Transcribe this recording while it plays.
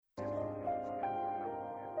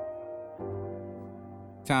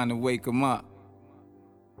Time to wake 'em up.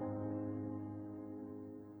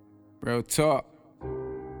 Real talk.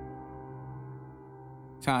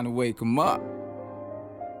 Time to wake 'em up.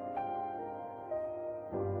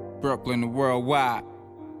 Brooklyn to worldwide.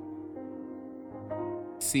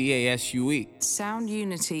 CASUE. Sound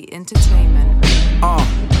Unity Entertainment.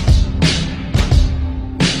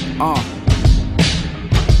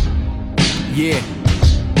 Yeah.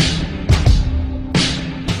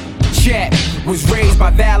 Chat was raised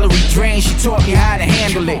by Valerie Drain. She taught me how to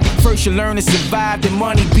handle it. First you learn to survive, then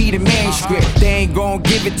money be the manuscript. They ain't gon'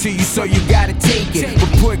 give it to you, so you gotta take it.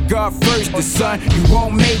 But put God first, the son, you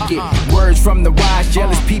won't make it. Words from the wise,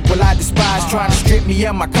 jealous people I despise, trying to strip me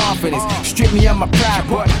of my confidence, strip me of my pride.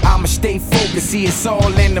 But I'ma stay focused, see it's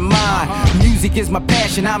all in the mind. Music is my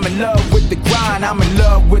passion, I'm in love with the grind. I'm in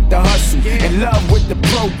love with the hustle, in love with the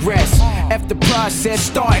progress. After process,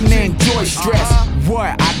 starting to enjoy stress.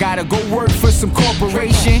 What? I gotta go work for some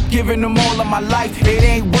corporation, giving them all of my life, it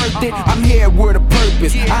ain't worth it. I'm here with a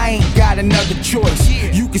purpose, I ain't got another choice.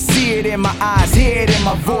 You can see it in my eyes, hear it in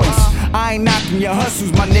my voice. I ain't knocking your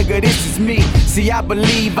hustles, my nigga, this is me. See, I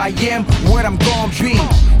believe I am what I'm gonna be.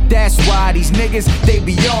 That's why these niggas, they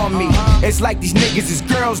be on me. It's like these niggas is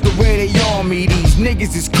girls the way they on me. These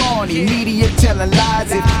niggas is corny, media telling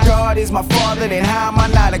lies. If God is my father, then how am I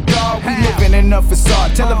not a god? We living in a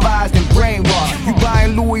facade, televised and brainwashed. You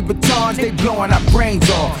buying Louis Vuittons, they blowing our brains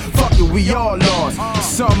off. Fuck it, we all lost,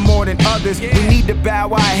 some more than others. We need to bow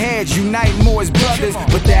our heads, unite more as brothers.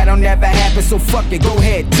 But that'll never happen, so fuck it, go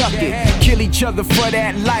ahead, tuck it. Kill each other for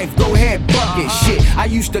that life, go ahead, buck it. Shit, I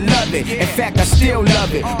used to love it, in fact I still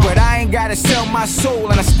love it. But I ain't gotta sell my soul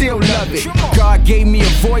and I still love it. God gave me a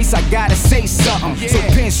voice, I gotta say something. So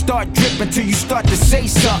pens start dripping till you start to say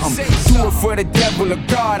something. Do it for the devil or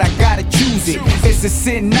God, I gotta choose it. It's a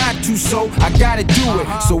sin not to, so I gotta do it.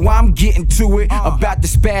 So I'm getting to it, about to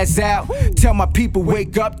spaz out. Tell my people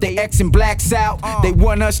wake up, they Xing blacks out. They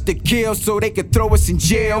want us to kill so they can throw us in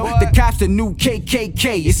jail. The cops the new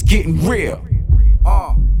KKK, it's getting real.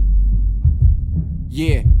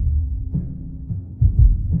 Yeah.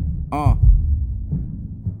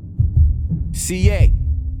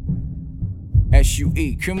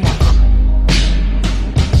 CASUE, come on.